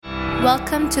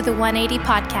Welcome to the 180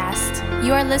 Podcast.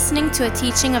 You are listening to a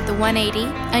teaching of the 180,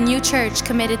 a new church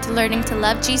committed to learning to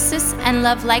love Jesus and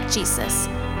love like Jesus.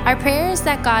 Our prayer is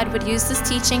that God would use this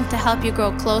teaching to help you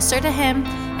grow closer to Him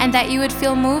and that you would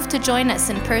feel moved to join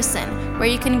us in person, where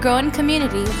you can grow in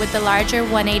community with the larger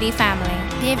 180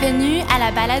 family. Bienvenue à la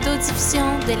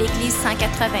balado-diffusion de l'Église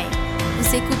 180.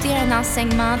 Vous écoutez un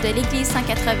enseignement de l'Église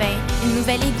 180, une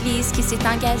nouvelle Église qui s'est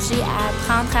engagée à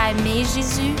apprendre à aimer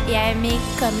Jésus et à aimer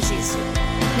comme Jésus.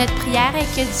 Notre prière est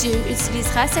que Dieu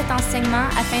utilisera cet enseignement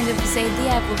afin de vous aider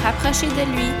à vous rapprocher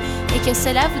de lui et que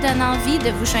cela vous donne envie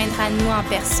de vous joindre à nous en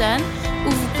personne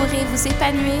où vous pourrez vous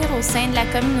épanouir au sein de la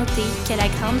communauté qu'est la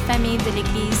grande famille de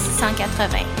l'Église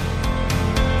 180.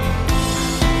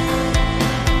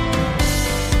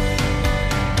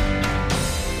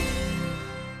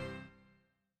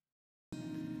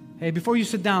 Hey, before you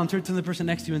sit down, turn to the person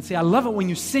next to you and say, I love it when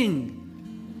you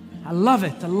sing. I love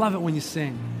it when you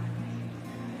sing.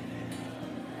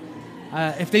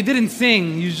 If they didn't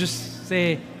sing, you just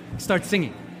say, start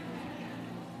singing.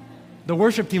 The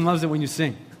worship team loves it when you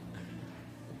sing.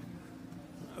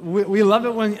 We love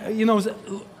it when,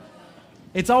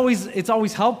 it's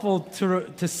always helpful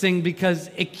to sing because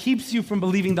it keeps you from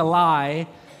believing the lie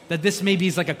that this maybe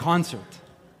is like a concert.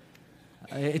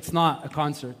 It's not a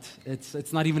concert.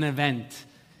 It's not even an event.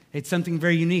 It's something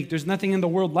very unique. There's nothing in the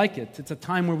world like it. It's a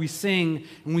time where we sing,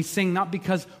 and we sing not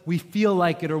because we feel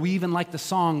like it or we even like the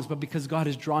songs, but because God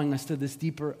is drawing us to this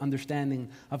deeper understanding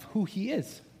of who He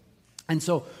is. And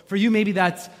so for you, maybe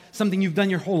that's something you've done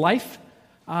your whole life.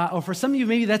 Or for some of you,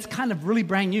 maybe that's kind of really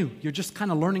brand new. You're just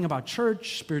kind of learning about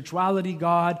church, spirituality,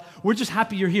 God. We're just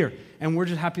happy you're here, and we're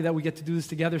just happy that we get to do this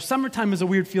together. Summertime is a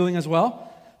weird feeling as well.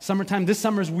 This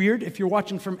summer is weird. If you're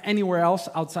watching from anywhere else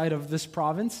outside of this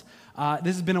province,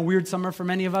 this has been a weird summer for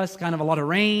many of us, kind of a lot of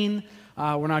rain.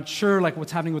 We're not sure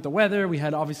what's happening with the weather. We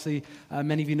had obviously,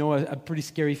 many of you know, a pretty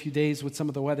scary few days with some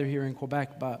of the weather here in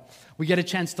Quebec, but we get a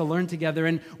chance to learn together.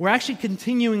 And we're actually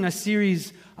continuing a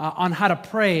series on how to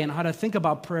pray and how to think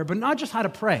about prayer, but not just how to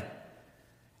pray.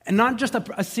 And not just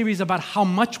a series about how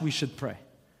much we should pray,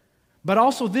 but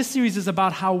also this series is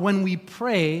about how when we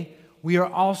pray, we are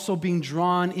also being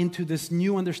drawn into this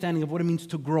new understanding of what it means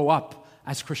to grow up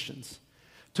as Christians.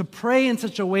 To pray in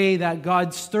such a way that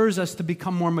God stirs us to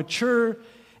become more mature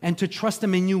and to trust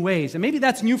Him in new ways. And maybe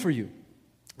that's new for you.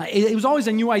 It was always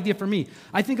a new idea for me.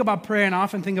 I think about prayer and I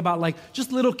often think about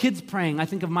just little kids praying. I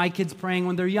think of my kids praying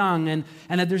when they're young and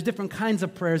that there's different kinds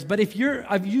of prayers. But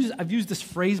I've used this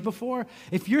phrase before.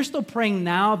 If you're still praying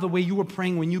now the way you were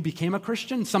praying when you became a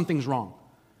Christian, something's wrong.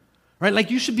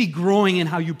 Right? You should be growing in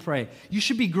how you pray. You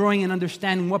should be growing in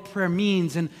understanding what prayer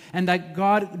means and that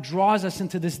God draws us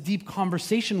into this deep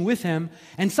conversation with Him.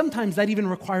 And sometimes that even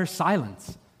requires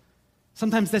silence.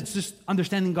 Sometimes that's just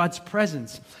understanding God's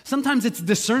presence. Sometimes it's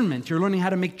discernment. You're learning how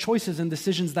to make choices and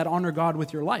decisions that honor God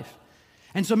with your life.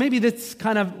 And so maybe that's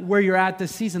kind of where you're at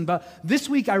this season. But this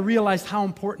week I realized how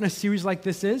important a series like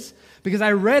this is because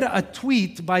I read a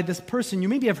tweet by this person. You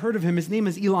maybe have heard of him. His name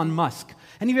is Elon Musk.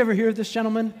 Any of you ever heard of this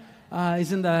gentleman?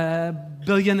 He's in the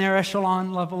billionaire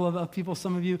echelon level of people,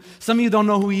 some of you. Some of you don't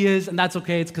know who he is, and that's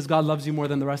okay. It's because God loves you more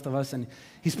than the rest of us, and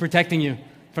He's protecting you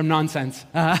from nonsense.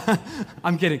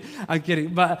 I'm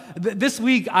kidding. But this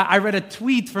week, I read a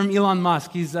tweet from Elon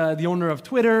Musk. He's the owner of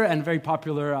Twitter and very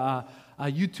popular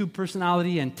YouTube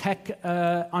personality and tech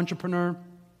entrepreneur.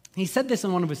 He said this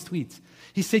in one of his tweets.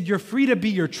 He said, "You're free to be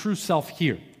your true self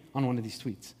here," on one of these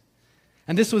tweets.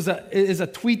 And this is a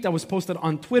tweet that was posted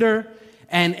on Twitter.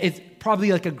 And it's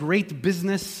probably like a great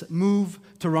business move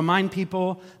to remind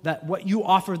people that what you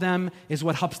offer them is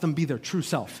what helps them be their true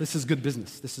self. This is good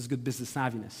business. This is good business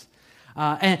savviness.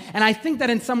 And I think that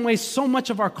in some ways, so much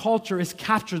of our culture is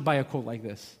captured by a quote like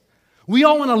this. We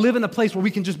all want to live in a place where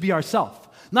we can just be ourselves.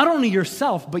 Not only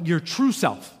yourself, but your true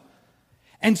self.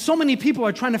 And so many people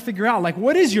are trying to figure out,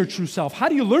 what is your true self? How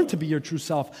do you learn to be your true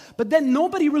self? But then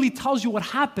nobody really tells you what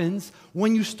happens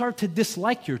when you start to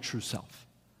dislike your true self.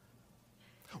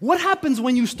 What happens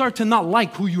when you start to not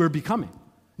like who you are becoming?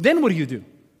 Then what do you do?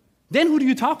 Then who do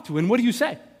you talk to and what do you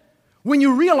say? When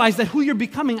you realize that who you're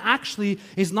becoming actually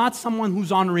is not someone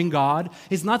who's honoring God,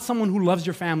 is not someone who loves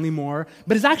your family more,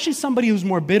 but is actually somebody who's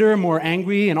more bitter, more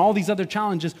angry, and all these other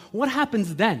challenges, what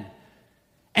happens then?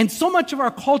 And so much of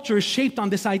our culture is shaped on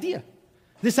this idea.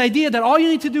 This idea that all you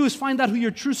need to do is find out who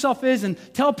your true self is and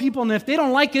tell people, and if they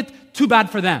don't like it, too bad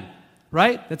for them.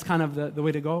 Right? That's kind of the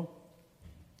way to go.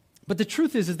 But the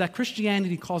truth is that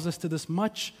Christianity calls us to this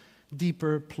much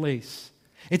deeper place.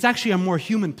 It's actually a more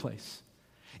human place.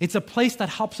 It's a place that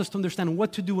helps us to understand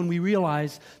what to do when we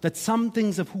realize that some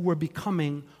things of who we're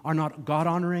becoming are not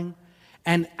God-honoring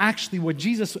And actually, what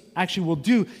Jesus actually will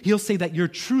do, he'll say that your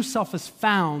true self is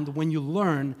found when you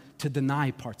learn to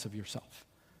deny parts of yourself.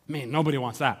 Man, nobody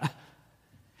wants that.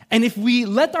 And if we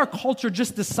let our culture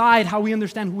just decide how we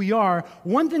understand who we are,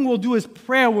 one thing we'll do is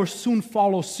prayer will soon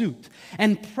follow suit.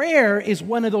 And prayer is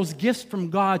one of those gifts from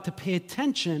God to pay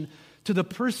attention to the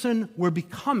person we're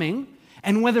becoming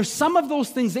and whether some of those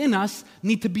things in us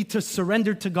need to be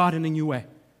surrendered to God in a new way.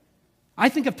 I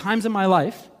think of times in my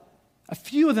life, a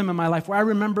few of them in my life, where I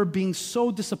remember being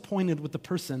so disappointed with the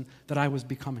person that I was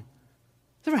becoming.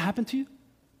 Has that ever happened to you?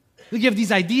 You have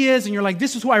these ideas and you're like,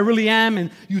 this is who I really am, and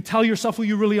you tell yourself who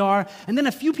you really are, and then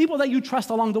a few people that you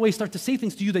trust along the way start to say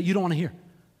things to you that you don't want to hear.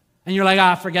 And you're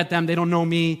like, forget them, they don't know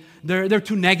me, they're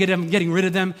too negative, I'm getting rid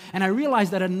of them. And I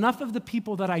realized that enough of the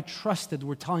people that I trusted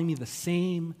were telling me the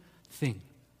same thing.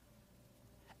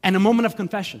 And a moment of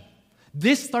confession.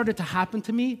 This started to happen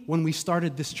to me when we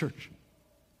started this church.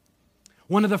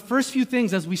 One of the first few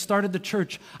things as we started the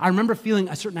church, I remember feeling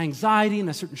a certain anxiety and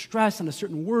a certain stress and a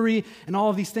certain worry and all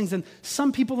of these things. And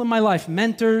some people in my life,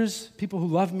 mentors, people who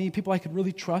love me, people I could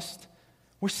really trust,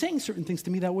 were saying certain things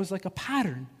to me that was like a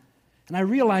pattern. And I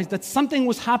realized that something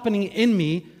was happening in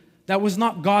me that was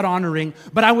not God-honoring,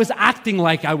 but I was acting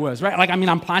like I was, right?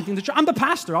 I'm planting the church. I'm the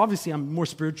pastor. Obviously, I'm more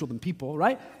spiritual than people,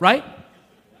 right? Right?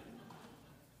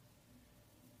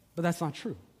 But that's not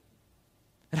true.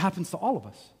 It happens to all of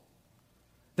us.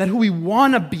 That who we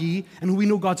want to be and who we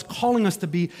know God's calling us to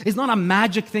be is not a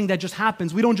magic thing that just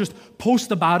happens. We don't just post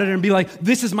about it and be like,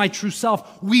 this is my true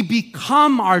self. We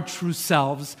become our true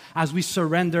selves as we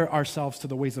surrender ourselves to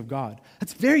the ways of God.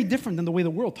 That's very different than the way the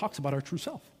world talks about our true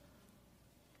self.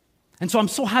 And so I'm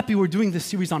so happy we're doing this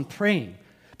series on praying,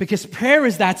 because prayer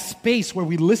is that space where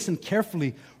we listen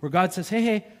carefully, where God says,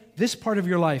 hey, this part of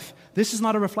your life, this is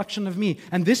not a reflection of me.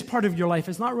 And this part of your life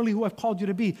is not really who I've called you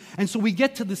to be. And so we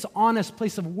get to this honest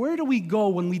place of where do we go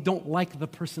when we don't like the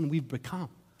person we've become?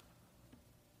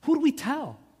 Who do we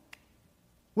tell?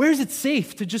 Where is it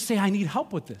safe to just say, I need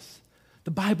help with this?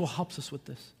 The Bible helps us with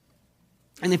this.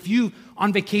 And if you,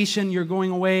 on vacation, you're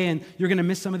going away and you're going to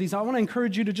miss some of these, I want to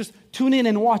encourage you to just tune in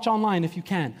and watch online if you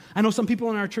can. I know some people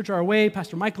in our church are away.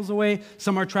 Pastor Michael's away.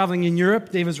 Some are traveling in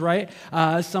Europe. Dave is right.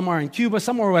 Some are in Cuba.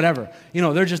 Some are whatever.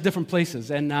 They're just different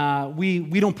places. And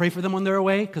we don't pray for them when they're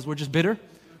away because we're just bitter.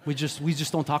 We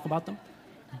just don't talk about them.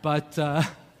 But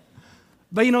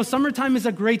summertime is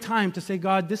a great time to say,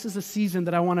 God, this is a season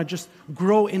that I want to just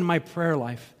grow in my prayer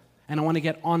life. And I want to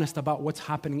get honest about what's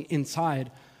happening inside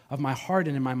of my heart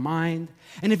and in my mind.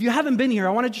 And if you haven't been here,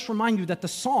 I want to just remind you that the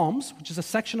Psalms, which is a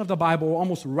section of the Bible,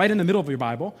 almost right in the middle of your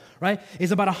Bible, right,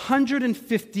 is about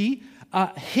 150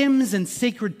 hymns and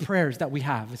sacred prayers that we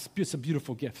have. It's a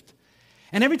beautiful gift.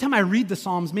 And every time I read the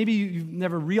Psalms, maybe you've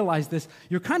never realized this,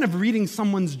 you're kind of reading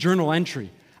someone's journal entry.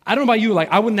 I don't know about you,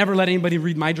 I would never let anybody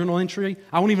read my journal entry.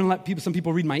 I won't even let some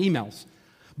people read my emails.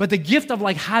 But the gift of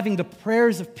having the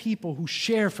prayers of people who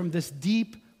share from this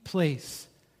deep place,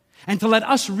 and to let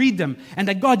us read them, and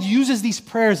that God uses these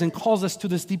prayers and calls us to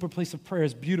this deeper place of prayer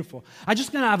is beautiful. I'm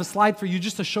just going to have a slide for you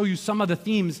just to show you some of the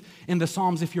themes in the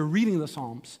Psalms if you're reading the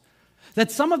Psalms. That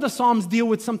some of the Psalms deal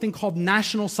with something called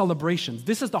national celebrations.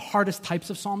 This is the hardest types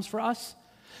of Psalms for us.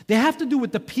 They have to do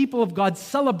with the people of God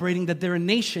celebrating that they're a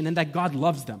nation and that God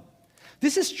loves them.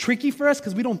 This is tricky for us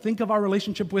because we don't think of our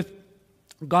relationship with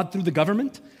God through the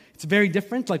government. It's very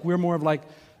different. We're more of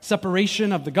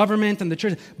separation of the government and the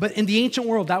church. But in the ancient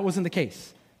world, that wasn't the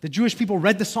case. The Jewish people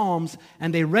read the Psalms,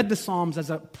 and they read the Psalms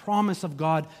as a promise of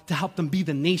God to help them be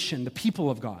the nation, the people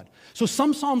of God. So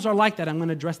some Psalms are like that. I'm going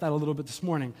to address that a little bit this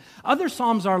morning. Other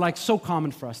Psalms are so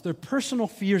common for us. They're personal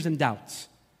fears and doubts.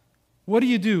 What do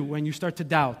you do when you start to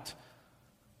doubt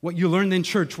what you learned in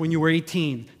church when you were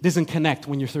 18 doesn't connect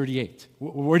when you're 38?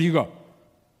 Where do you go?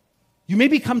 You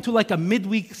maybe come to a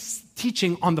midweek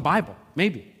teaching on the Bible,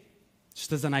 maybe.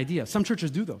 Just as an idea. Some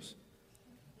churches do those.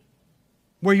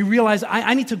 Where you realize,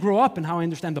 I need to grow up in how I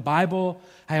understand the Bible,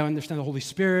 how I understand the Holy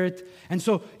Spirit. And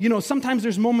so, sometimes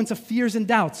there's moments of fears and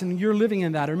doubts, and you're living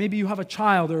in that. Or maybe you have a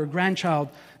child or a grandchild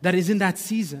that is in that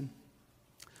season.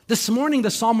 This morning, the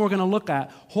psalm we're going to look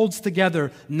at holds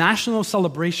together national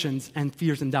celebrations and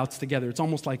fears and doubts together. It's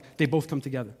almost like they both come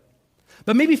together.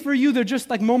 But maybe for you, they're just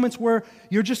moments where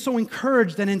you're just so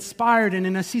encouraged and inspired and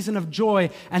in a season of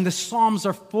joy, and the Psalms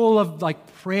are full of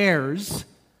prayers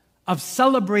of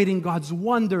celebrating God's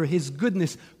wonder, His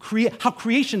goodness, how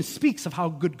creation speaks of how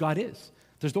good God is.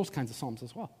 There's those kinds of Psalms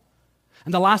as well.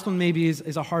 And the last one maybe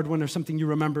is a hard one or something you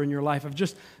remember in your life of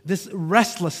just this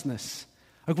restlessness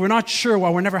Like we're not sure why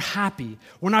we're never happy.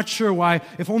 We're not sure why,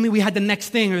 if only we had the next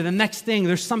thing or the next thing,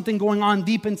 there's something going on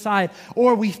deep inside.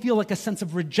 Or we feel like a sense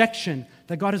of rejection,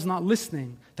 that God is not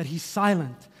listening, that He's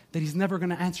silent, that He's never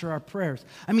going to answer our prayers.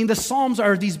 I mean, the Psalms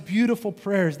are these beautiful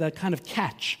prayers that kind of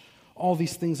catch all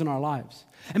these things in our lives.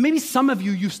 And maybe some of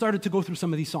you, you've started to go through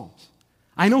some of these Psalms.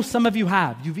 I know some of you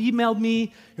have. You've emailed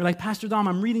me. You're like, Pastor Dom,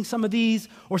 I'm reading some of these.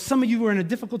 Or some of you were in a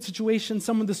difficult situation.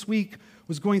 Someone this week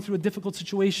was going through a difficult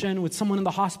situation with someone in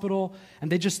the hospital,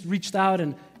 and they just reached out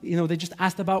and, they just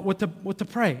asked about what to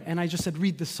pray. And I just said,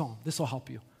 read this psalm. This will help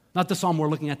you. Not the psalm we're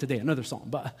looking at today, another psalm.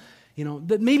 But,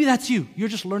 maybe that's you. You're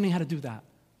just learning how to do that.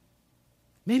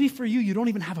 Maybe for you, you don't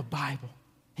even have a Bible.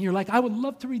 And you're like, I would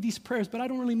love to read these prayers, but I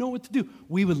don't really know what to do.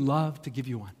 We would love to give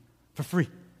you one for free.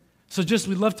 So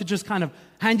we'd love to just kind of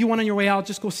hand you one on your way out.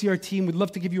 Just go see our team. We'd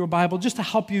love to give you a Bible just to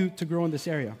help you to grow in this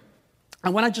area. I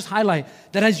want to just highlight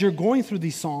that as you're going through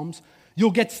these Psalms,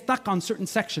 you'll get stuck on certain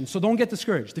sections. So don't get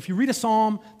discouraged. If you read a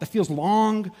Psalm that feels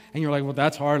long and you're like, well,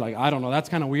 that's hard. Like, I don't know. That's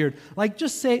kind of weird. Like,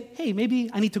 just say, hey, maybe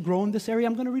I need to grow in this area.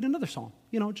 I'm going to read another Psalm.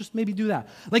 Just maybe do that.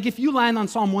 Like, if you land on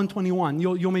Psalm 121,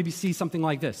 you'll maybe see something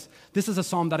like this. This is a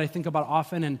Psalm that I think about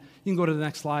often, and you can go to the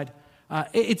next slide.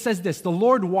 It says this: the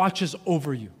Lord watches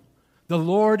over you. The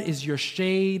Lord is your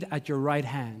shade at your right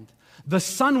hand. The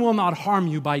sun will not harm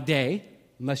you by day,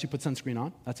 unless you put sunscreen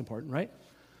on. That's important, right?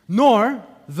 Nor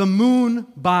the moon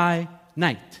by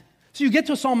night. So you get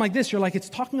to a psalm like this, you're like, it's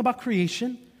talking about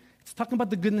creation, it's talking about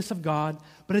the goodness of God,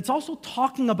 but it's also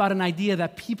talking about an idea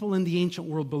that people in the ancient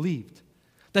world believed.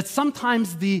 That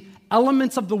sometimes the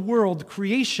elements of the world,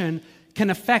 creation, can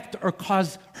affect or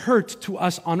cause hurt to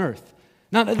us on earth.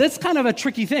 Now, that's kind of a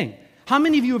tricky thing. How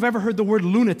many of you have ever heard the word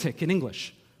lunatic in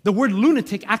English? The word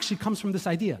lunatic actually comes from this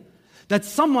idea. That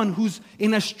someone who's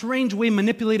in a strange way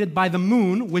manipulated by the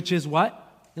moon, which is what?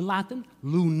 In Latin,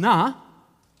 luna,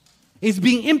 is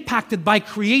being impacted by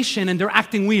creation and they're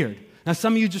acting weird. Now,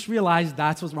 some of you just realized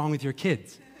that's what's wrong with your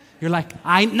kids. You're like,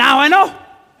 now I know.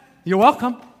 You're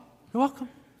welcome. You're welcome.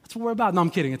 That's what we're about. No, I'm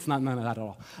kidding. It's not none of that at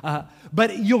all.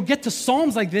 But you'll get to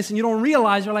Psalms like this and you don't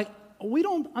realize, you're like, we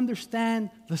don't understand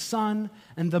the sun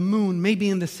and the moon maybe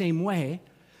in the same way.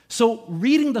 So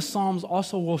reading the Psalms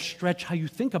also will stretch how you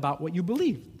think about what you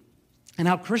believe. And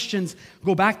how Christians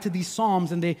go back to these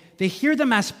Psalms and they hear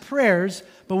them as prayers,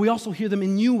 but we also hear them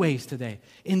in new ways today,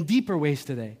 in deeper ways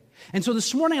today. And so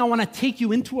this morning I want to take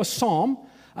you into a Psalm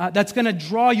that's going to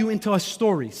draw you into a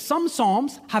story. Some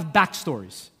Psalms have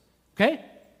backstories, okay?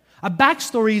 A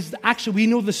backstory is actually, we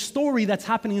know the story that's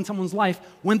happening in someone's life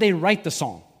when they write the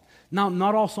Psalm. Now,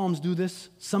 not all Psalms do this.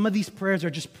 Some of these prayers are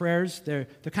just prayers. They're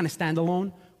kind of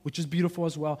standalone, which is beautiful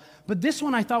as well. But this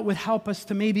one I thought would help us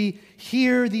to maybe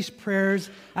hear these prayers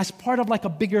as part of like a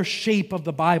bigger shape of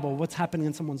the Bible, what's happening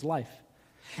in someone's life.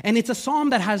 And it's a psalm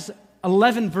that has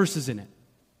 11 verses in it.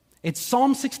 It's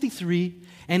Psalm 63,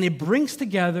 and it brings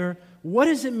together what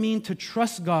does it mean to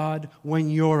trust God when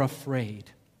you're afraid?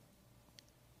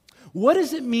 What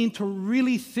does it mean to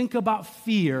really think about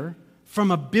fear from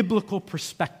a biblical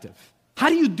perspective? How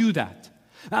do you do that?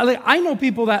 I know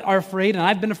people that are afraid, and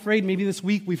I've been afraid. Maybe this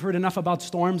week we've heard enough about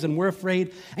storms and we're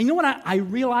afraid. And you know what I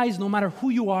realize, no matter who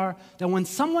you are, that when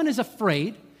someone is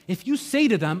afraid, if you say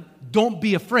to them, don't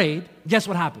be afraid, guess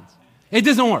what happens? It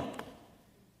doesn't work.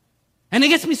 And it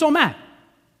gets me so mad.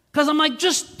 Because I'm like,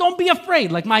 just don't be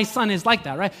afraid. Like my son is like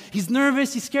that, right? He's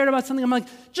nervous, he's scared about something. I'm like,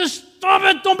 just stop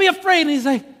it, don't be afraid. And he's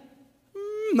like,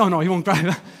 no, he won't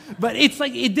cry. But it's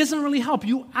like, it doesn't really help.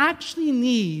 You actually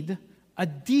need a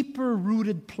deeper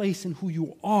rooted place in who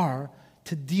you are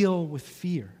to deal with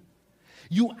fear.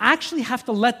 You actually have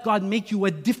to let God make you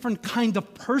a different kind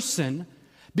of person,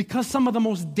 because some of the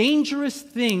most dangerous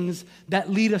things that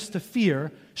lead us to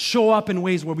fear show up in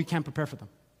ways where we can't prepare for them.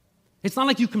 It's not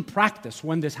like you can practice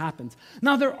when this happens.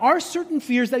 Now, there are certain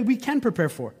fears that we can prepare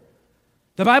for.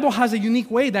 The Bible has a unique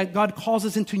way that God calls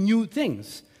us into new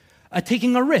things.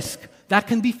 Taking a risk, that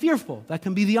can be fearful. That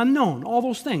can be the unknown, all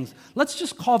those things. Let's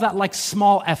just call that like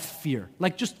small f fear,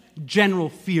 like just general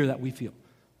fear that we feel.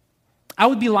 I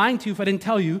would be lying to you if I didn't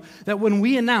tell you that when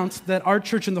we announced that our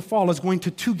church in the fall is going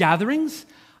to 2 gatherings,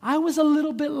 I was a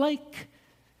little bit like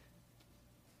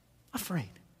afraid.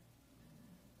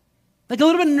 Like a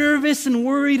little bit nervous and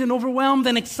worried and overwhelmed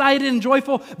and excited and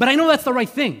joyful, but I know that's the right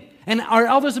thing. And our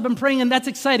elders have been praying, and that's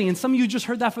exciting. And some of you just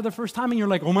heard that for the first time, and you're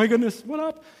like, oh my goodness, what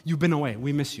up? You've been away.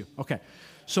 We miss you. Okay.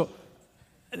 So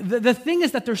the thing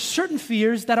is that there's certain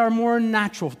fears that are more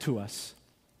natural to us.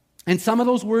 And some of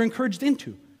those we're encouraged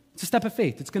into. It's a step of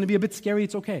faith. It's going to be a bit scary.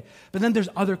 It's okay. But then there's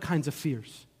other kinds of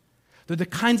fears. They're the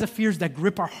kinds of fears that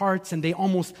grip our hearts, and they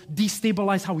almost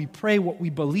destabilize how we pray, what we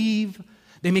believe.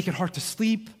 They make it hard to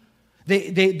sleep.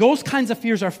 Those kinds of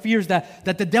fears are fears that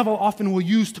the devil often will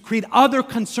use to create other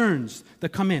concerns that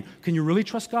come in. Can you really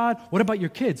trust God? What about your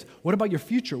kids? What about your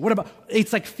future?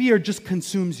 It's like fear just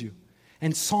consumes you.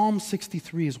 And Psalm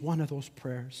 63 is one of those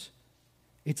prayers.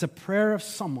 It's a prayer of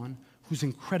someone who's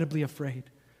incredibly afraid.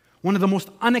 One of the most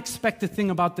unexpected thing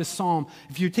about this psalm,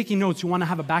 if you're taking notes, you want to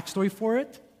have a backstory for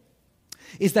it,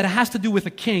 is that it has to do with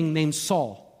a king named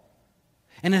Saul.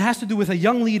 And it has to do with a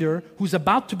young leader who's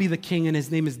about to be the king, and his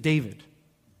name is David.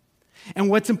 And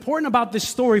what's important about this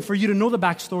story, for you to know the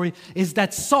backstory, is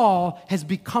that Saul has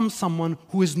become someone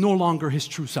who is no longer his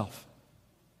true self.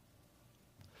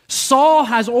 Saul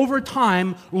has over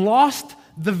time lost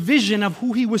the vision of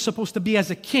who he was supposed to be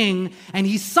as a king, and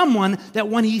he's someone that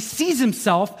when he sees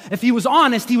himself, if he was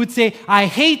honest, he would say, I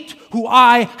hate who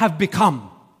I have become.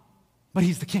 But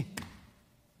he's the king.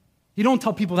 You don't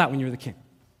tell people that when you're the king.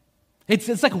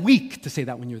 It's like weak to say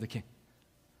that when you're the king.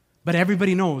 But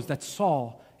everybody knows that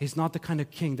Saul is not the kind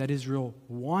of king that Israel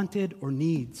wanted or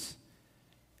needs.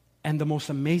 And the most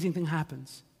amazing thing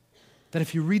happens, that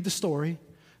if you read the story,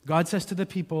 God says to the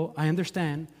people, I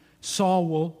understand, Saul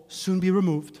will soon be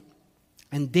removed.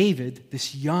 And David,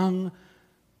 this young,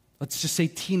 let's just say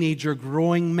teenager,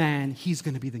 growing man, he's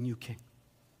going to be the new king.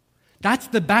 That's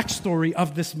the backstory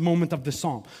of this moment of the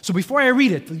psalm. So before I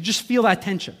read it, just feel that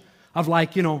tension of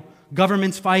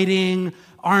governments fighting,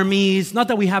 armies. Not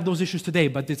that we have those issues today,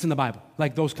 but it's in the Bible,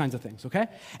 like those kinds of things, okay?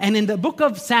 And in the book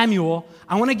of Samuel,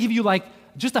 I want to give you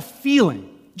just a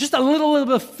feeling, just a little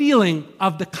bit of feeling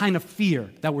of the kind of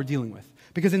fear that we're dealing with.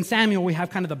 Because in Samuel, we have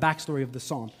kind of the backstory of the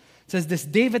psalm. It says this,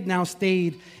 David now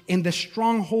stayed in the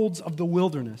strongholds of the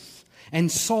wilderness,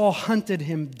 and Saul hunted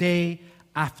him day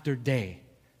after day.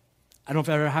 I don't know if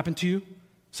that ever happened to you.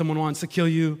 Someone wants to kill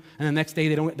you, and the next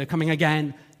day they're coming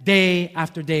again. Day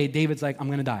after day, David's like, I'm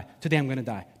going to die. Today I'm going to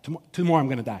die. Tomorrow I'm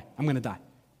going to die. I'm going to die.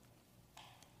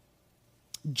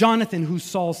 Jonathan, who's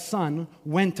Saul's son,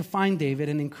 went to find David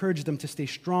and encouraged him to stay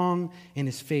strong in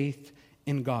his faith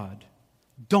in God.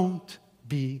 Don't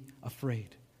be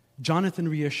afraid. Jonathan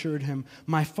reassured him,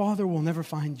 my father will never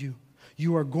find you.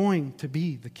 You are going to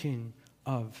be the king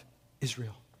of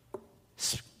Israel.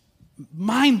 It's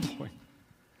mind-blowing.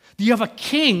 You have a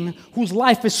king whose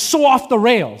life is so off the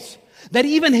rails that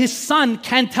even his son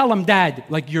can't tell him, Dad,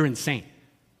 you're insane.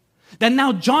 That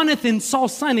now Jonathan,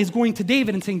 Saul's son, is going to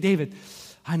David and saying, David,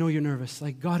 I know you're nervous.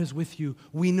 God is with you.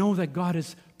 We know that God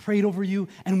has prayed over you,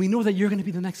 and we know that you're going to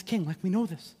be the next king. We know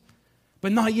this.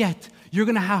 But not yet. You're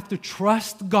going to have to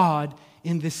trust God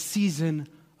in this season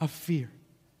of fear.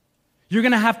 You're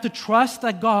going to have to trust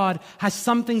that God has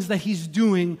some things that He's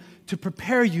doing to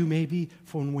prepare you maybe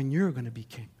for when you're going to be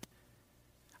king.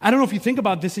 I don't know if you think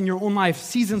about this in your own life,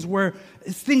 seasons where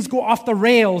things go off the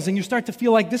rails and you start to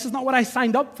feel like this is not what I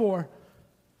signed up for.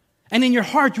 And in your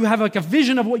heart, you have a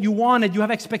vision of what you wanted. You have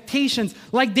expectations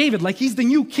like David, like he's the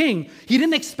new king. He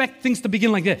didn't expect things to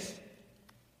begin like this.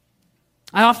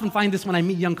 I often find this when I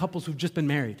meet young couples who've just been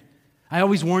married. I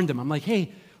always warn them. I'm like,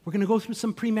 hey, we're going to go through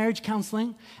some pre-marriage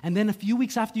counseling, and then a few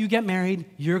weeks after you get married,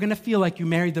 you're going to feel like you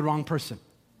married the wrong person.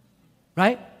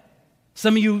 Right?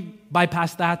 Some of you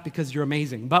bypass that because you're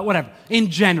amazing, but whatever. In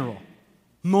general,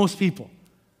 most people,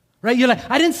 right? You're like,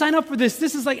 I didn't sign up for this.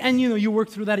 This is and you work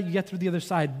through that, you get through the other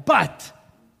side. But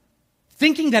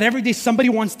thinking that every day somebody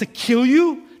wants to kill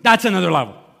you, that's another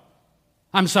level.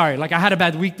 I'm sorry. I had a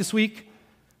bad week this week.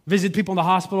 Visited people in the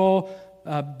hospital.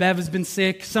 Bev has been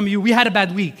sick. Some of you, we had a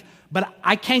bad week. But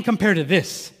I can't compare to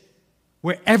this,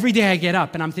 where every day I get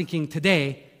up and I'm thinking,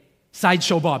 today,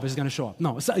 Sideshow Bob is going to show up.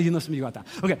 No, some of you got that.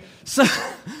 Okay, so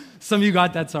some of you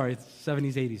got that. Sorry, it's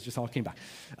 70s, 80s, just all came back.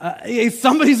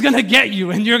 Somebody's going to get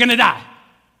you and you're going to die.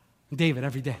 David,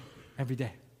 every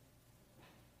day.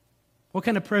 What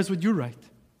kind of prayers would you write?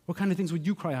 What kind of things would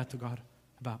you cry out to God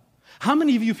about? How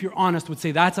many of you, if you're honest, would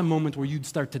say that's a moment where you'd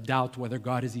start to doubt whether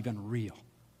God is even real?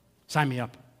 Sign me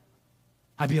up.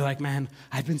 I'd be like, man,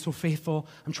 I've been so faithful.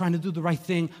 I'm trying to do the right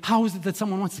thing. How is it that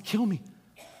someone wants to kill me?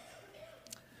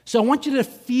 So I want you to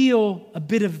feel a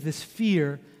bit of this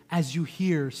fear as you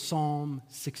hear Psalm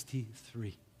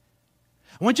 63.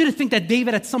 I want you to think that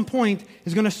David at some point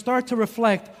is going to start to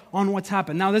reflect on what's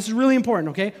happened. Now, this is really important,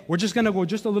 okay? We're just going to go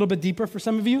just a little bit deeper for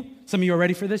some of you. Some of you are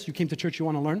ready for this. You came to church, you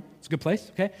want to learn. It's a good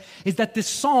place, okay? Is that this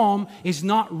psalm is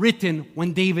not written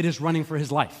when David is running for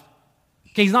his life.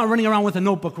 Okay, he's not running around with a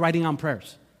notebook writing on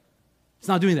prayers. He's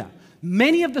not doing that.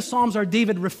 Many of the Psalms are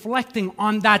David reflecting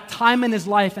on that time in his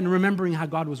life and remembering how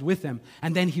God was with him,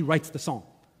 and then he writes the psalm.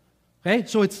 Okay?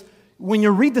 So it's when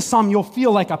you read the psalm, you'll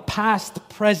feel like a past,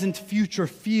 present, future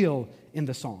feel in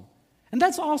the psalm. And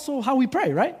that's also how we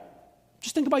pray, right?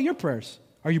 Just think about your prayers.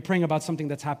 Are you praying about something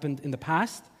that's happened in the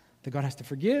past that God has to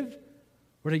forgive,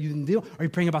 or that you didn't deal? Are you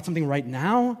praying about something right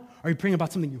now? Are you praying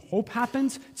about something you hope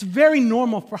happens? It's very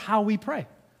normal for how we pray.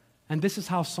 And this is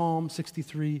how Psalm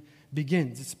 63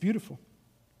 begins. It's beautiful.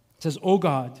 It says, "O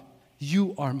God,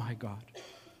 you are my God.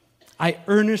 I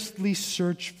earnestly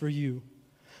search for you.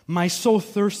 My soul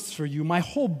thirsts for you. My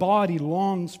whole body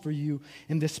longs for you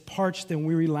in this parched and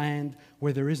weary land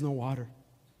where there is no water.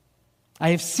 I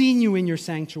have seen you in your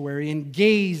sanctuary and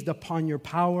gazed upon your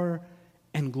power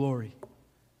and glory."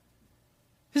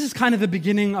 This is kind of the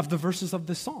beginning of the verses of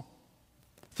this psalm.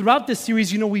 Throughout this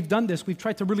series, we've done this. We've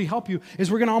tried to really help you,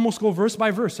 is we're going to almost go verse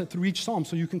by verse through each psalm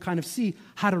so you can kind of see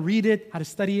how to read it, how to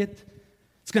study it.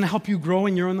 It's going to help you grow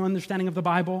in your own understanding of the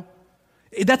Bible.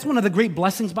 That's one of the great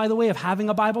blessings, by the way, of having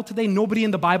a Bible today. Nobody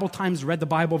in the Bible times read the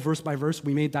Bible verse by verse.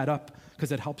 We made that up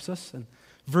because it helps us. And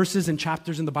verses and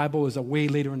chapters in the Bible is a way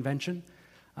later invention.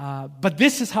 But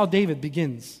this is how David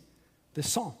begins this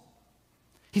psalm.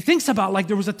 He thinks about, like,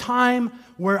 there was a time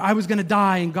where I was going to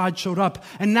die and God showed up.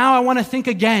 And now I want to think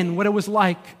again what it was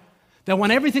like. That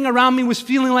when everything around me was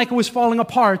feeling like it was falling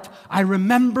apart, I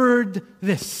remembered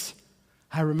this.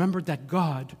 I remembered that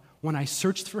God, when I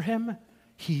searched for him,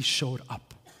 he showed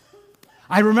up.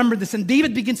 I remember this. And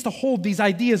David begins to hold these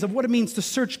ideas of what it means to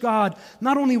search God,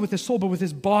 not only with his soul, but with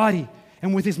his body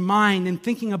and with his mind, and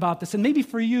thinking about this. And maybe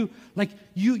for you, like,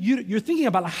 you're thinking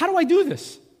about, like, how do I do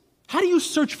this? How do you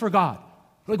search for God?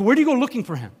 Like, where do you go looking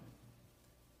for him?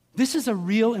 This is a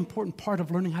real important part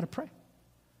of learning how to pray.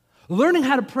 Learning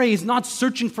how to pray is not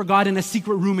searching for God in a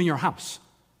secret room in your house.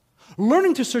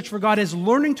 Learning to search for God is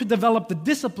learning to develop the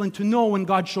discipline to know when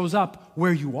God shows up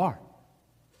where you are.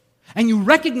 And you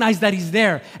recognize that he's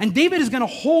there. And David is going to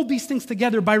hold these things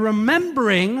together by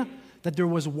remembering that there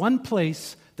was one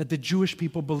place that the Jewish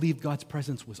people believed God's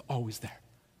presence was always there.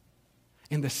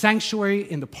 In the sanctuary,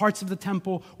 in the parts of the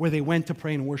temple where they went to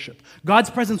pray and worship. God's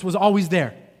presence was always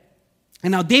there.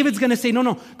 And now David's going to say,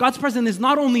 no, God's presence is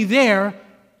not only there,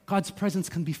 God's presence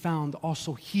can be found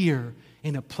also here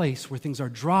in a place where things are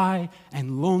dry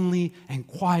and lonely and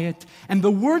quiet. And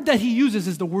the word that he uses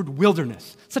is the word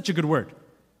wilderness. Such a good word.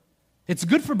 It's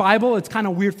good for Bible. It's kind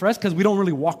of weird for us because we don't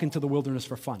really walk into the wilderness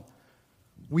for fun.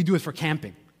 We do it for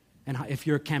camping, and if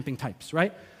you're camping types,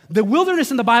 right? The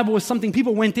wilderness in the Bible was something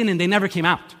people went in and they never came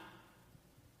out.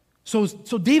 So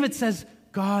David says,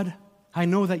 God, I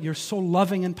know that you're so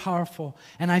loving and powerful,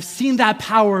 and I've seen that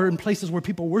power in places where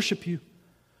people worship you,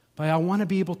 but I want to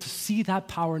be able to see that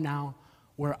power now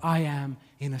where I am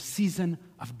in a season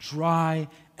of dry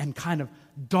and kind of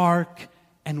dark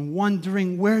and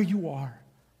wondering where you are.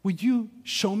 Would you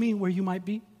show me where you might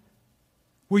be?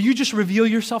 Will you just reveal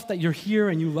yourself that you're here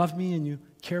and you love me and you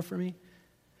care for me?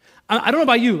 I don't know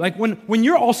about you. Like when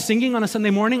you're all singing on a Sunday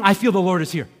morning, I feel the Lord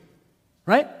is here,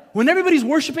 right? When everybody's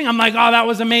worshiping, I'm like, oh, that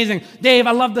was amazing. Dave,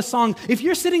 I love the song. If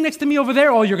you're sitting next to me over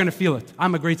there, oh, you're going to feel it.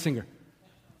 I'm a great singer.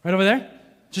 Right over there?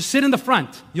 Just sit in the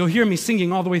front. You'll hear me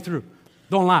singing all the way through.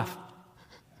 Don't laugh.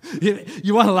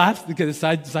 You want to laugh? Because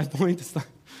the side point.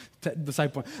 The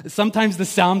side point. Sometimes the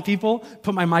sound people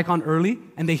put my mic on early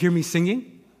and they hear me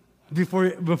singing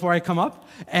before I come up.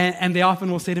 And they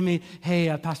often will say to me,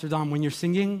 hey, Pastor Dom, when you're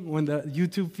singing, when the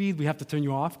YouTube feed, we have to turn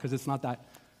you off because it's not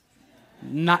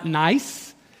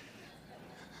nice.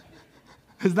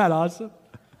 Isn't that awesome?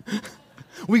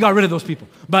 We got rid of those people.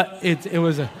 But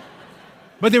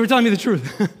but they were telling me the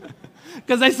truth.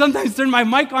 Because I sometimes turn my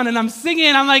mic on and I'm singing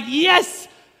and I'm like, yes!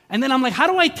 And then I'm like, how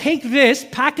do I take this,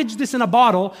 package this in a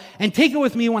bottle, and take it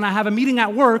with me when I have a meeting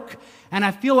at work and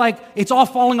I feel like it's all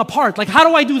falling apart? Like, how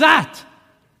do I do that?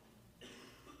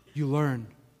 You learn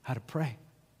how to pray.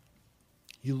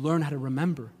 You learn how to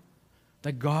remember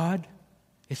that God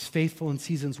is faithful in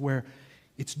seasons where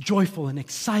it's joyful and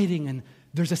exciting and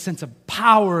there's a sense of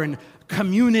power and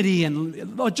community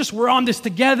and just we're on this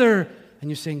together. And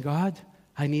you're saying, God,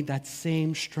 I need that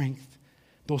same strength,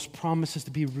 those promises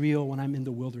to be real when I'm in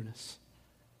the wilderness.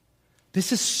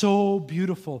 This is so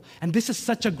beautiful. And this is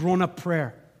such a grown-up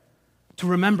prayer to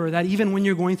remember that even when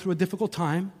you're going through a difficult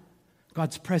time,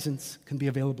 God's presence can be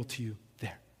available to you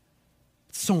there.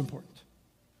 It's so important.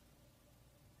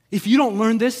 If you don't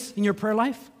learn this in your prayer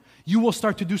life, you will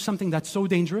start to do something that's so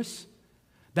dangerous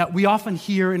that we often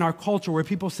hear in our culture where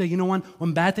people say, you know what,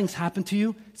 when bad things happen to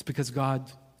you, it's because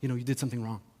God, you did something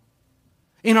wrong.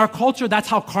 In our culture, that's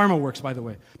how karma works, by the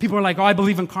way. People are like, oh, I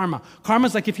believe in karma.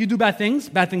 Karma's like if you do bad things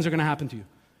are going to happen to you.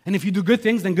 And if you do good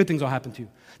things, then good things will happen to you.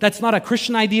 That's not a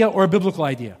Christian idea or a biblical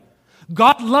idea.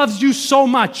 God loves you so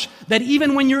much that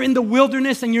even when you're in the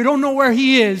wilderness and you don't know where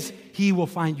He is, He will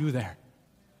find you there.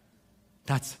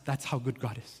 That's how good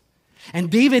God is. And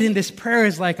David in this prayer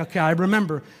is like, okay, I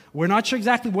remember. We're not sure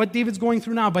exactly what David's going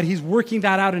through now, but he's working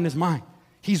that out in his mind.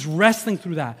 He's wrestling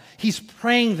through that. He's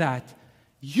praying that.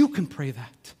 You can pray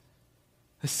that.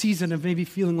 A season of maybe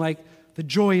feeling like the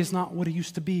joy is not what it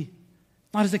used to be.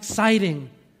 Not as exciting,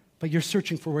 but you're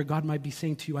searching for where God might be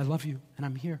saying to you, I love you and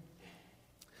I'm here.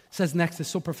 Says next, is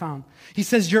so profound. He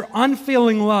says, your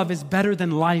unfailing love is better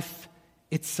than life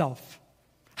itself.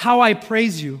 How I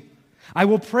praise you. I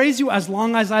will praise you as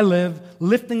long as I live,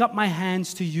 lifting up my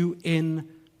hands to you in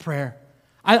prayer.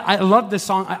 I love this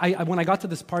song. When I got to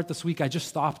this part this week, I just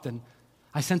stopped and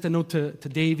I sent a note to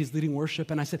Dave, he's leading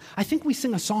worship, and I said, I think we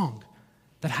sing a song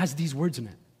that has these words in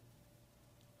it.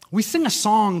 We sing a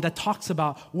song that talks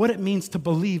about what it means to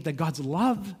believe that God's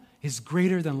love is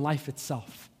greater than life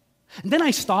itself. And then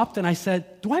I stopped and I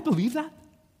said, do I believe that?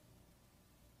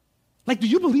 Like, do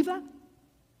you believe that?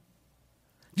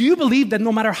 Do you believe that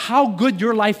no matter how good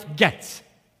your life gets,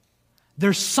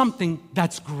 there's something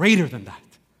that's greater than that?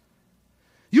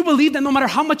 You believe that no matter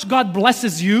how much God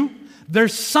blesses you,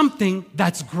 there's something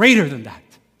that's greater than that.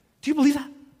 Do you believe that?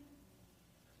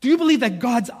 Do you believe that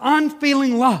God's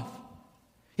unfailing love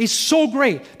is so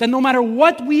great that no matter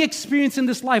what we experience in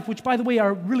this life, which by the way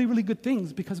are really, really good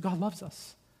things because God loves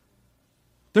us,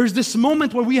 there's this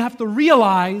moment where we have to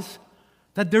realize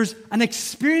that there's an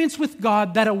experience with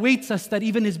God that awaits us that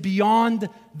even is beyond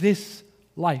this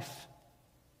life.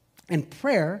 And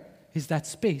prayer is that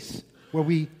space where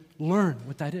we learn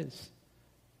what that is.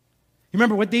 You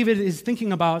remember what David is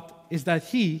thinking about is that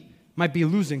he might be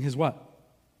losing his what?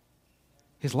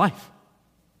 His life.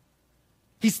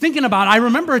 He's thinking about, I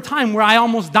remember a time where I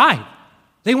almost died.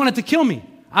 They wanted to kill me.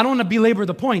 I don't want to belabor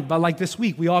the point, but like this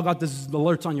week, we all got these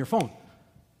alerts on your phone.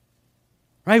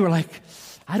 Right? We're like,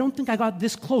 I don't think I got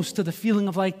this close to the feeling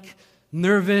of like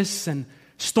nervous and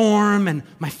storm and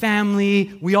my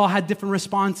family. We all had different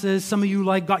responses. Some of you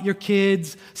like got your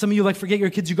kids. Some of you like forget your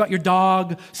kids, you got your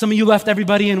dog. Some of you left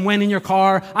everybody and went in your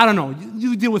car. I don't know.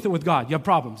 You deal with it with God. You have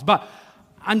problems. But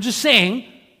I'm just saying,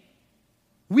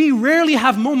 we rarely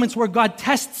have moments where God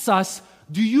tests us.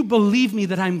 Do you believe me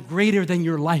that I'm greater than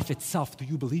your life itself? Do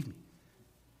you believe me?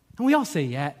 And we all say,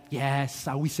 yeah, yes.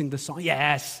 We sing the song,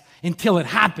 yes, until it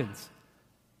happens.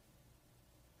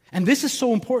 And this is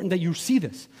so important that you see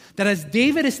this. That as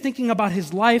David is thinking about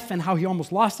his life and how he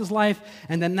almost lost his life,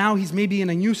 and that now he's maybe in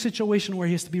a new situation where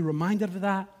he has to be reminded of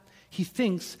that, he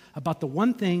thinks about the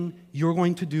one thing you're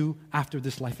going to do after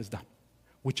this life is done,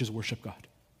 which is worship God.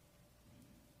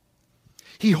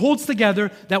 He holds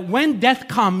together that when death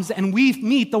comes and we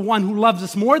meet the one who loves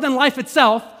us more than life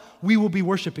itself, we will be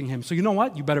worshiping him. So you know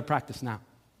what? You better practice now.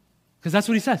 Because that's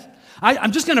what he says.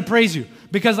 I'm just going to praise you.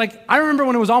 Because I remember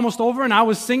when it was almost over and I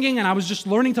was singing and I was just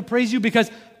learning to praise you because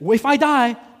if I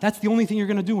die, that's the only thing you're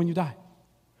going to do when you die.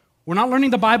 We're not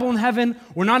learning the Bible in heaven.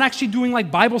 We're not actually doing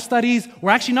like Bible studies.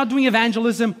 We're actually not doing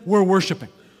evangelism. We're worshiping.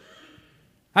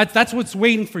 That's what's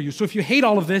waiting for you. So if you hate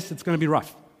all of this, it's going to be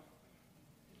rough.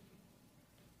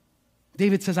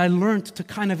 David says, I learned to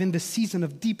kind of in this season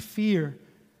of deep fear,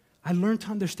 I learned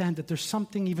to understand that there's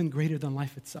something even greater than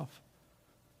life itself.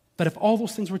 That if all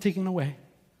those things were taken away,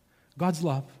 God's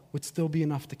love would still be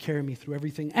enough to carry me through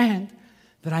everything, and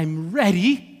that I'm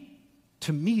ready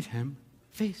to meet him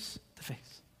face to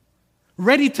face.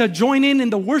 Ready to join in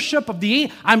the worship of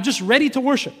I'm just ready to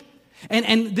worship.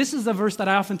 And this is the verse that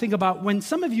I often think about when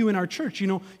some of you in our church,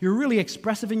 you're really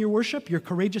expressive in your worship, you're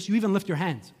courageous, you even lift your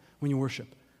hands when you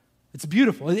worship. It's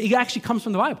beautiful. It actually comes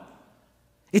from the Bible.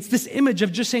 It's this image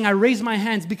of just saying, I raise my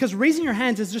hands, because raising your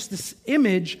hands is just this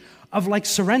image of like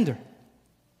surrender.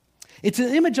 It's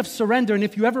an image of surrender, and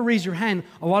if you ever raise your hand,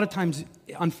 a lot of times,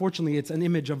 unfortunately, it's an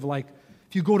image of like,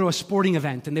 if you go to a sporting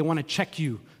event and they want to check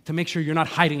you to make sure you're not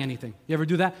hiding anything. You ever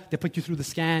do that? They put you through the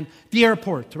scan. The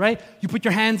airport, right? You put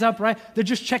your hands up, right? They're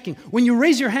just checking. When you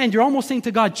raise your hand, you're almost saying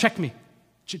to God, check me.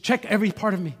 Check every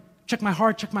part of me. Check my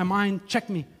heart, check my mind, check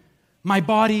me. My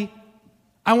body.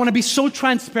 I want to be so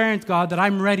transparent, God, that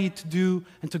I'm ready to do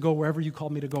and to go wherever you call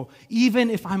me to go. Even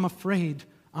if I'm afraid,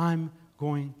 I'm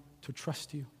going to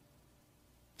trust you.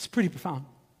 It's pretty profound.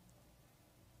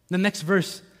 The next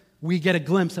verse, we get a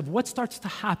glimpse of what starts to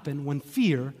happen when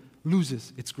fear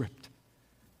loses its grip.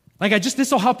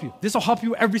 This will help you. This will help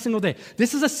you every single day.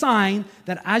 This is a sign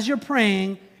that as you're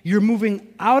praying, you're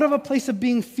moving out of a place of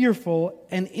being fearful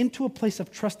and into a place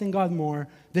of trusting God more.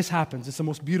 This happens. It's the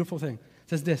most beautiful thing. It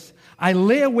says this, I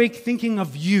lay awake thinking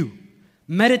of you,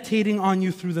 meditating on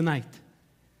you through the night.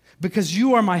 Because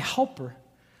you are my helper.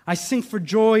 I sing for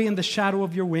joy in the shadow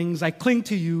of your wings. I cling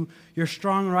to you. Your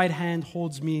strong right hand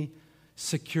holds me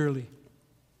securely.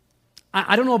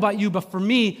 I don't know about you, but for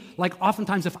me, like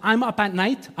oftentimes if I'm up at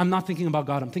night, I'm not thinking about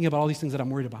God. I'm thinking about all these things that I'm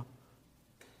worried about.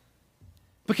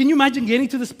 But can you imagine getting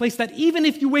to this place that even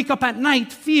if you wake up at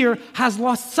night, fear has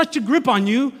lost such a grip on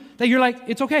you that you're like,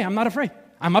 it's okay, I'm not afraid.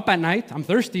 I'm up at night, I'm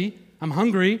thirsty, I'm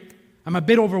hungry, I'm a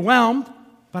bit overwhelmed,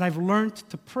 but I've learned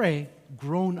to pray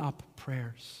grown-up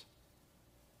prayers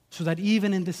so that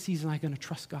even in this season, I'm going to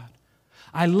trust God.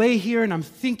 I lay here and I'm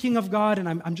thinking of God and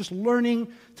I'm just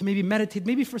learning to maybe meditate.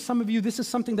 Maybe for some of you, this is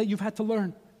something that you've had to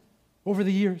learn over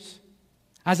the years.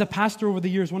 As a pastor over the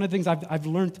years, one of the things I've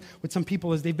learned with some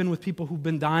people is they've been with people who've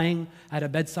been dying at a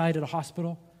bedside at a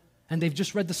hospital, and they've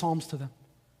just read the Psalms to them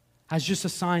as just a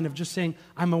sign of just saying,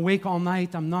 I'm awake all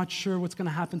night, I'm not sure what's going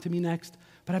to happen to me next,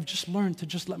 but I've just learned to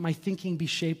just let my thinking be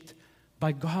shaped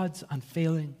by God's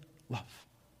unfailing love.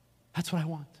 That's what I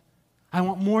want. I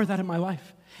want more of that in my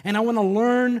life. And I want to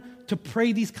learn to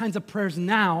pray these kinds of prayers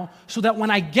now so that when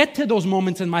I get to those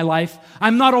moments in my life,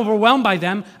 I'm not overwhelmed by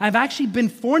them. I've actually been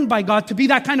formed by God to be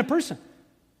that kind of person.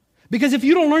 Because if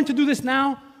you don't learn to do this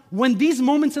now, when these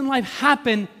moments in life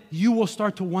happen, you will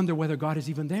start to wonder whether God is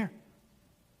even there.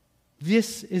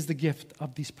 This is the gift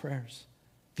of these prayers,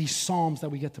 these psalms that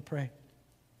we get to pray.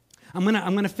 I'm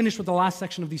gonna finish with the last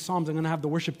section of these psalms. I'm going to have the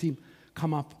worship team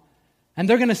come up. And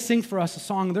they're going to sing for us a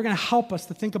song. They're going to help us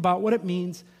to think about what it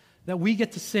means that we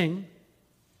get to sing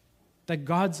that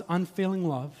God's unfailing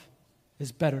love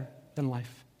is better than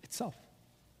life itself.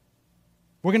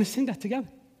 We're going to sing that together.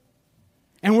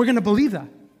 And we're going to believe that.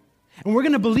 And we're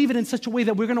going to believe it in such a way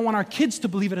that we're going to want our kids to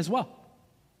believe it as well.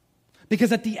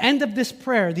 Because at the end of this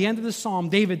prayer, the end of this psalm,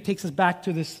 David takes us back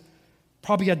to this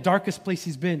probably a darkest place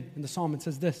he's been in the psalm. It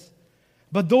says this,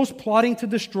 but those plotting to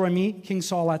destroy me, King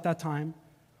Saul at that time,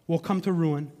 will come to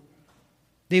ruin.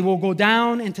 They will go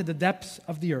down into the depths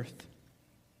of the earth.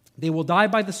 They will die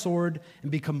by the sword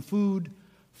and become food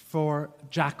for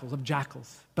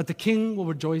jackals. But the king will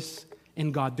rejoice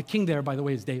in God. The king there, by the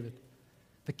way, is David.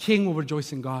 The king will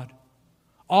rejoice in God.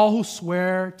 All who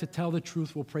swear to tell the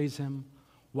truth will praise him,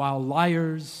 while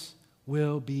liars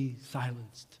will be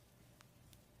silenced.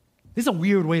 This is a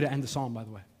weird way to end the psalm, by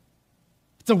the way.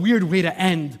 It's a weird way to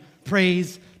end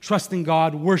praise, trusting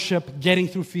God, worship, getting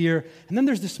through fear. And then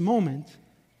there's this moment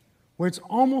where it's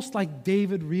almost like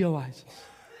David realizes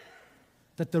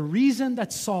that the reason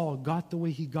that Saul got the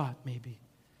way he got, maybe,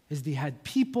 is he had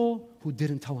people who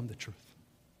didn't tell him the truth.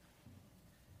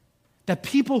 That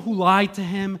people who lied to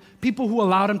him, people who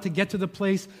allowed him to get to the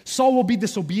place, Saul will be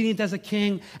disobedient as a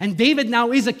king, and David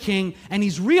now is a king, and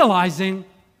he's realizing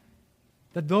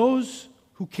that those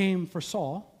who came for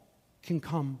Saul can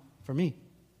come for me.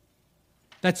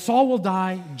 That Saul will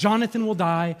die, Jonathan will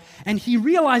die, and he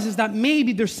realizes that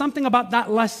maybe there's something about that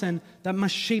lesson that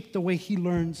must shape the way he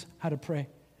learns how to pray.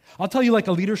 I'll tell you like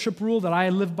a leadership rule that I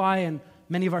live by, and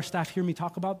many of our staff hear me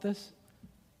talk about this.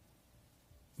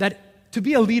 That to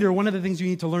be a leader, one of the things you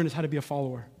need to learn is how to be a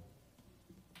follower.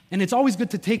 And it's always good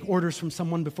to take orders from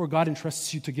someone before God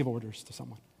entrusts you to give orders to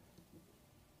someone.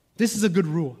 This is a good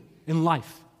rule in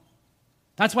life.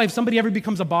 That's why if somebody ever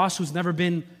becomes a boss who's never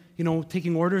been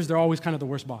taking orders, they're always kind of the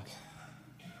worst boss.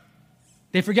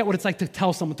 They forget what it's like to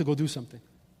tell someone to go do something.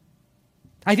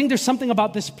 I think there's something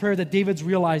about this prayer that David's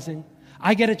realizing.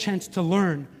 I get a chance to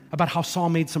learn about how Saul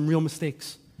made some real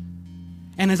mistakes.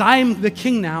 And as I am the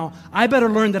king now, I better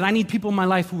learn that I need people in my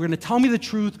life who are going to tell me the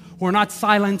truth, who are not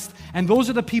silenced, and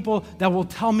those are the people that will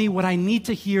tell me what I need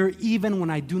to hear even when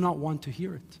I do not want to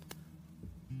hear it.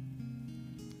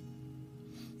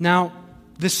 Now,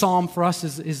 this psalm for us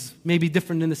is maybe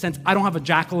different in the sense, I don't have a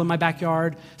jackal in my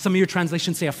backyard. Some of your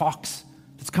translations say a fox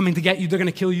that's coming to get you, they're going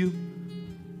to kill you.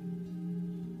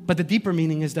 But the deeper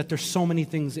meaning is that there's so many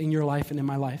things in your life and in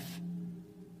my life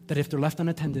that if they're left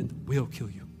unattended, will kill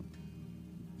you.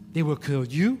 They will kill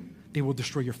you, they will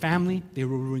destroy your family, they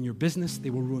will ruin your business,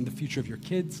 they will ruin the future of your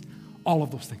kids, all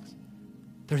of those things.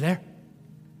 They're there.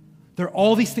 There are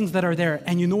all these things that are there.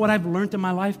 And you know what I've learned in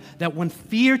my life? That when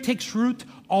fear takes root,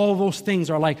 all those things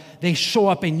are like, they show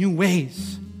up in new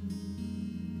ways.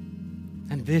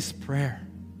 And this prayer,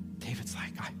 David's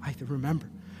like, I remember.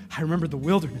 I remember the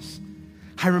wilderness.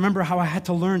 I remember how I had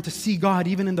to learn to see God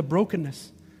even in the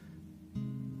brokenness.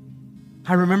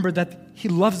 I remember that He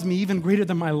loves me even greater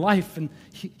than my life, and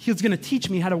He's going to teach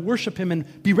me how to worship Him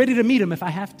and be ready to meet Him if I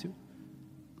have to.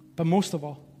 But most of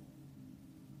all,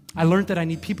 I learned that I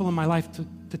need people in my life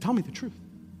to tell me the truth.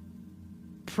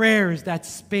 Prayer is that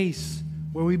space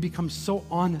where we become so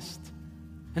honest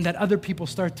and that other people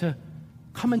start to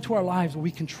come into our lives where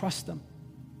we can trust them.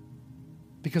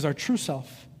 Because our true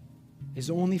self is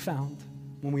only found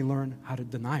when we learn how to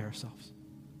deny ourselves.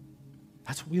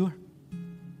 That's what we learn.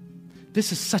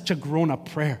 This is such a grown-up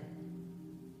prayer.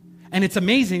 And it's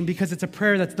amazing because it's a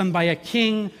prayer that's done by a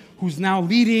king who's now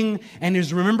leading and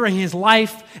is remembering his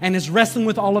life and is wrestling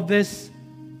with all of this.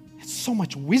 It's so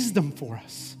much wisdom for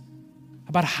us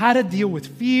about how to deal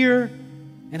with fear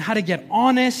and how to get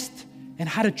honest and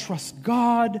how to trust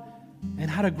God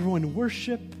and how to grow in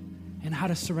worship and how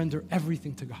to surrender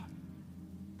everything to God.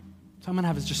 So I'm going to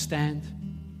have us just stand.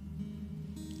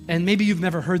 And maybe you've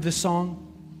never heard this song,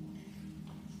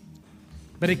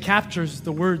 but it captures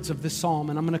the words of this psalm,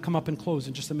 and I'm going to come up and close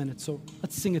in just a minute. So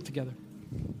let's sing it together.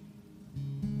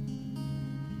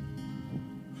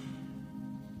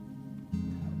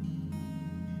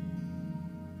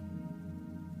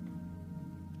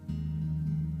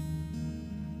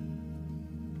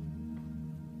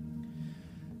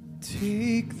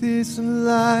 Take this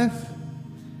life,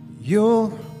 you're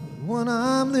the one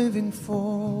I'm living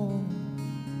for.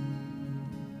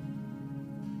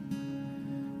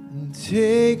 And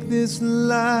take this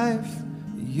life,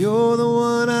 you're the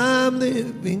one I'm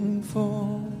living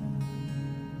for.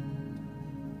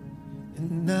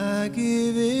 And I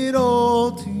give it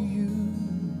all to you.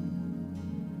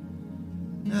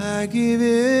 I give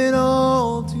it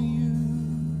all to you.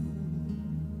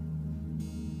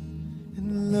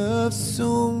 Love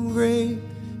so great,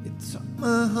 it taught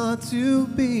my heart to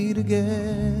beat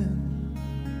again.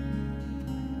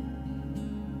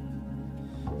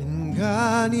 And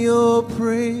God, your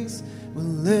praise will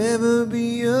never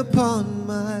be upon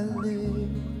my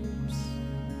lips.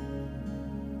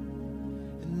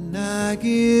 And I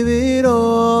give it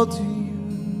all to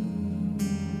you.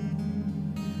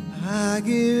 I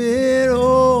give it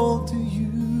all to you.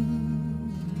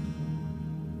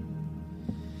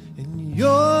 Your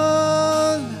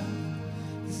love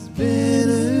is better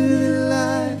than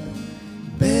life,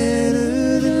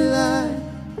 better than life,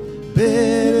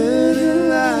 better than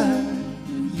life.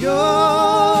 Your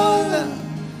love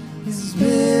is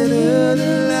better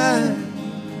than life,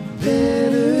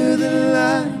 better than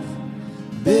life,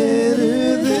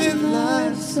 better than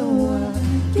life. So I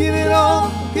give it all,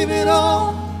 give it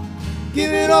all,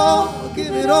 give it all,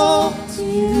 give it all to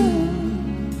you.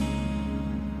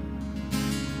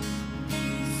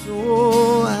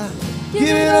 So I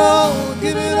give it all,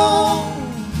 give it all,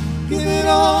 give it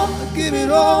all, give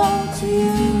it all to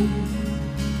you.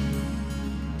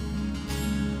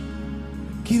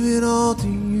 Give it all to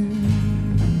you.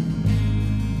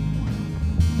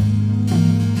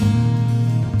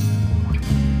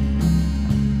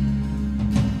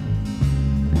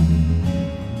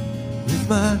 With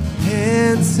my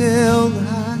hands held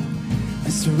high, I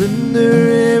surrender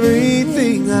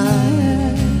everything I have.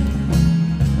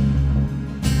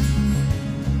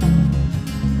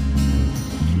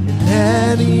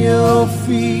 At your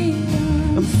feet,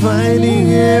 I'm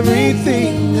finding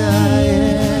everything I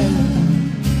am.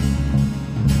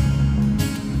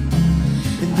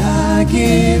 And I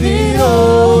give it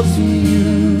all to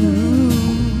you.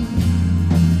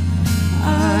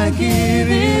 I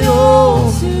give it all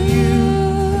to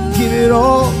you. Give it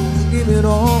all, give it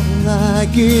all. I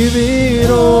give it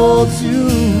all to you.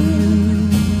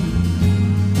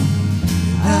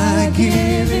 I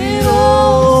give it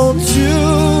all to you.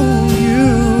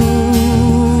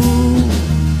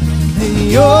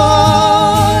 Your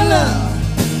love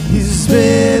is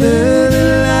better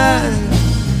than life,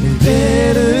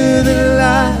 better than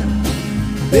life,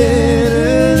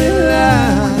 better than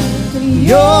life.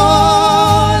 Your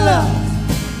love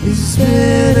is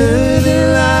better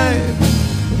than life,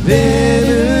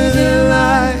 better than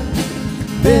life,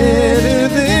 better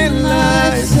than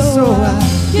life. So I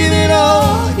give it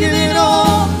all, give it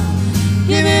all,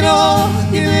 give it all,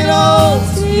 give it all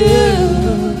to you.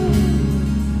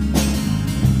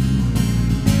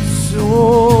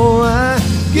 So I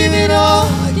give it all,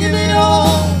 give it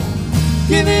all,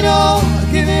 give it all,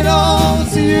 give it all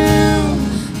to you,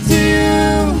 to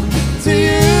you, to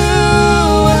you.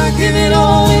 I give it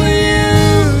all to you.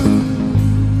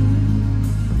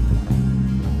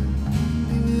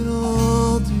 Give it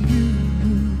all to you.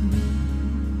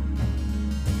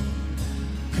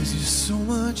 'Cause you're so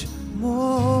much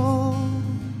more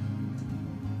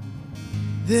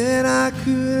than I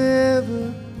could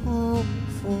ever hope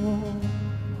for.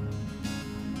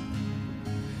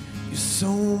 You're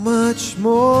so much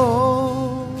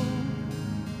more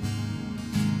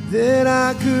than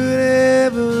I could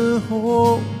ever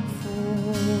hope for.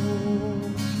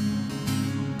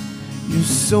 You're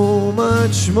so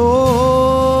much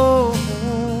more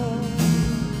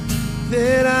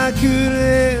than I could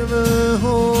ever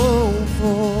hope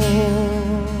for.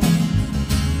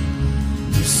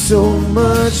 You're so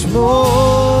much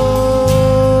more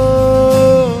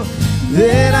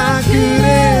than I could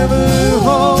ever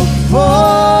hope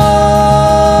for.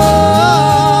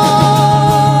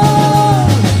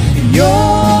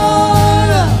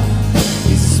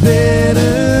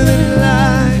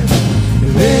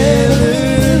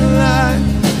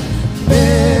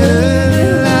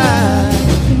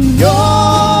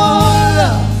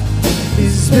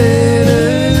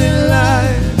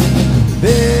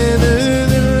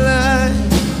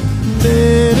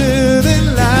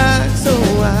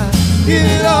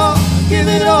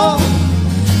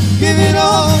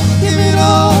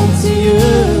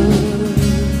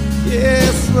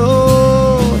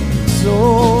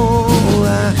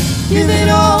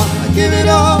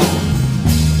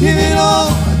 give it all,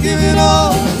 I give it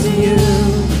all to you.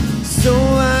 So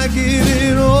I give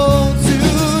it all to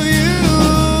you.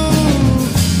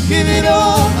 Give it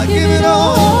all, I give it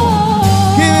all.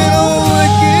 Give it all, I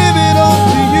give it all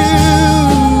to you.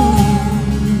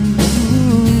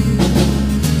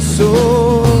 So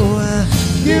I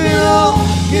give it all,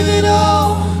 give it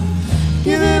all,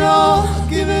 give it all,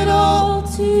 give it all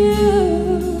to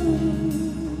you.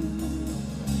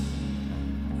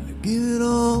 I give it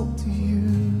all to you.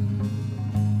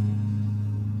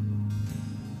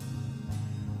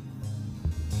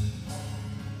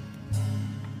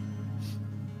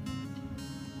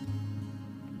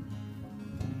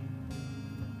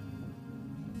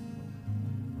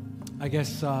 I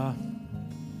guess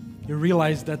you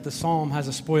realize that the psalm has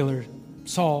a spoiler.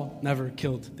 Saul never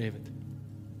killed David.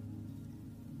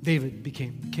 David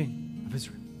became the king of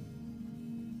Israel.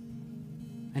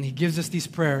 And he gives us these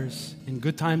prayers in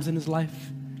good times in his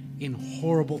life, in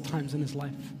horrible times in his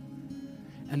life.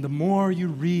 And the more you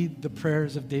read the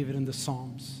prayers of David in the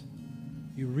Psalms,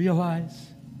 you realize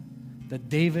that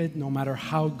David, no matter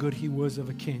how good he was of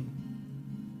a king,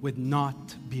 would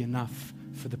not be enough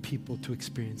for the people to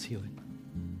experience healing.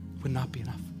 Would not be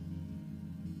enough.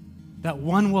 That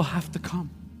one will have to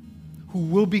come who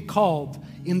will be called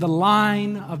in the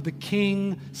line of the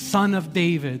king, son of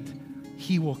David.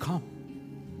 He will come.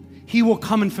 He will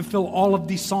come and fulfill all of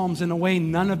these psalms in a way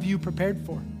none of you prepared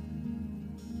for.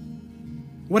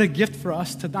 What a gift for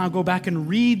us to now go back and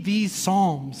read these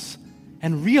psalms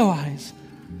and realize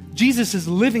Jesus is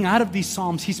living out of these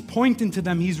psalms. He's pointing to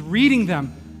them. He's reading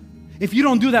them. If you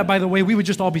don't do that, by the way, we would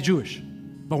just all be Jewish.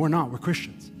 But we're not. We're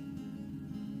Christians.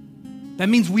 That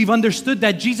means we've understood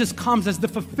that Jesus comes as the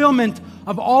fulfillment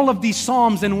of all of these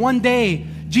psalms. And one day,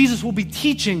 Jesus will be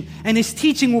teaching, and his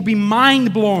teaching will be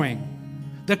mind-blowing.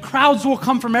 The crowds will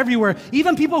come from everywhere.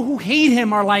 Even people who hate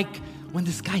him are like, when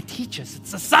this guy teaches,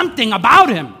 it's something about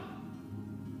him.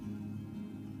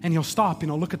 And he'll stop,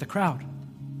 look at the crowd.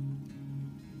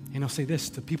 And he'll say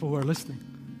this to people who are listening.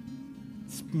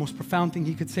 It's the most profound thing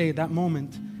he could say at that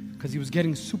moment, because he was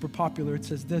getting super popular. It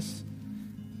says this: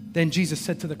 then Jesus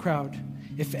said to the crowd,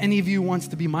 if any of you wants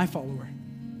to be my follower,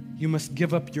 you must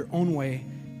give up your own way,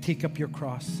 take up your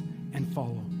cross, and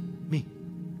follow me.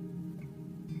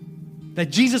 That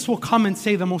Jesus will come and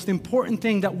say the most important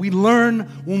thing that we learn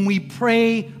when we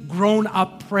pray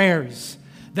grown-up prayers.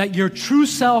 That your true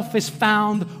self is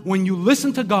found when you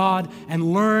listen to God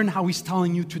and learn how he's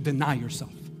telling you to deny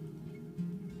yourself.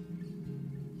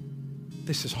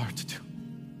 This is hard to do.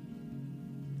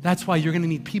 That's why you're going to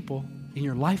need people in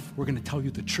your life who are going to tell you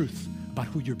the truth about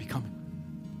who you're becoming.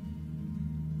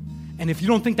 And if you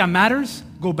don't think that matters,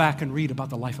 go back and read about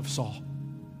the life of Saul.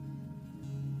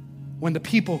 When the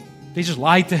people, they just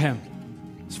lied to him.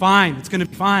 It's fine. It's going to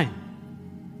be fine.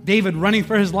 David running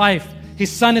for his life.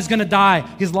 His son is going to die.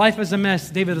 His life is a mess.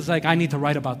 David is like, I need to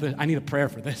write about this. I need a prayer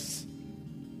for this.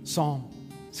 Psalm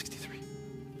 63.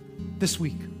 This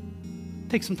week,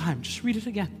 take some time. Just read it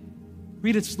again.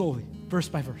 Read it slowly, verse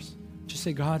by verse. Just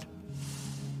say, God,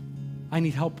 I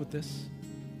need help with this.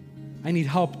 I need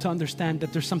help to understand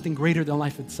that there's something greater than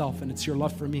life itself, and it's your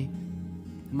love for me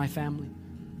and my family.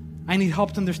 I need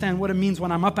help to understand what it means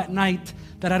when I'm up at night,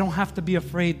 that I don't have to be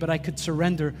afraid, but I could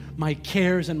surrender my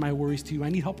cares and my worries to you. I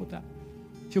need help with that.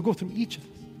 You'll go through each of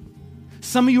this.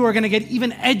 Some of you are going to get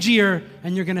even edgier,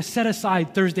 and you're going to set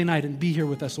aside Thursday night and be here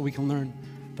with us so we can learn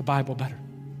the Bible better.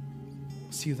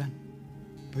 See you then.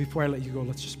 But before I let you go,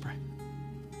 let's just pray.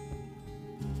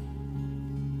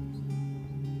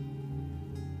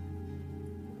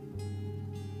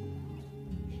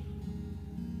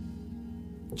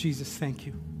 Jesus, thank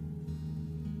you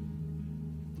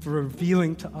for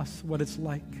revealing to us what it's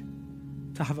like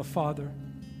to have a Father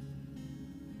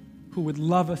who would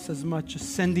love us as much as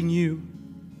sending you,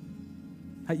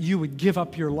 that you would give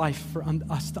up your life for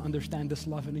us to understand this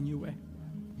love in a new way.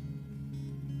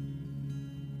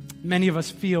 Many of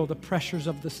us feel the pressures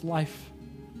of this life,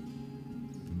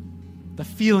 the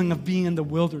feeling of being in the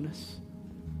wilderness,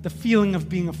 the feeling of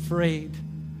being afraid,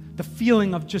 the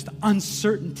feeling of just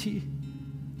uncertainty.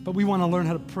 But we want to learn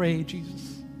how to pray,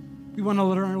 Jesus. We want to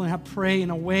learn how to pray in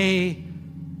a way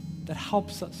that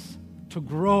helps us to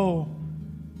grow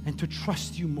and to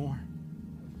trust you more.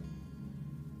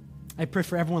 I pray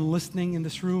for everyone listening in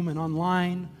this room and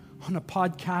online, on a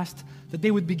podcast, that they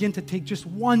would begin to take just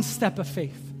one step of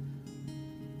faith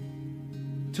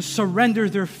to surrender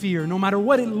their fear, no matter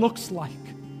what it looks like,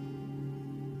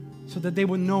 so that they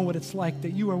would know what it's like,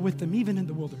 that you are with them even in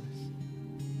the wilderness.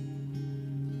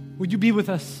 Would you be with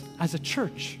us as a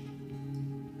church,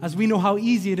 as we know how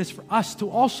easy it is for us to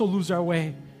also lose our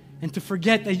way and to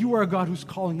forget that you are a God who's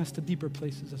calling us to deeper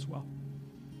places as well.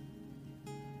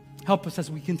 Help us as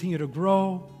we continue to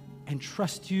grow and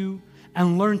trust you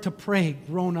and learn to pray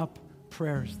grown-up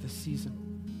prayers this season.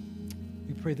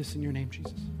 We pray this in your name,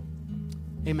 Jesus.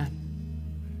 Amen.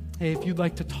 Hey, if you'd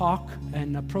like to talk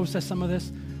and process some of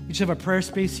this, we just have a prayer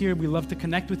space here. We love to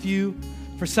connect with you.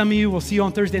 For some of you, we'll see you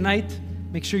on Thursday night.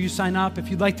 Make sure you sign up. If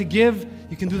you'd like to give,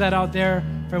 you can do that out there.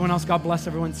 For everyone else, God bless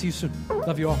everyone. See you soon.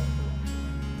 Love you all.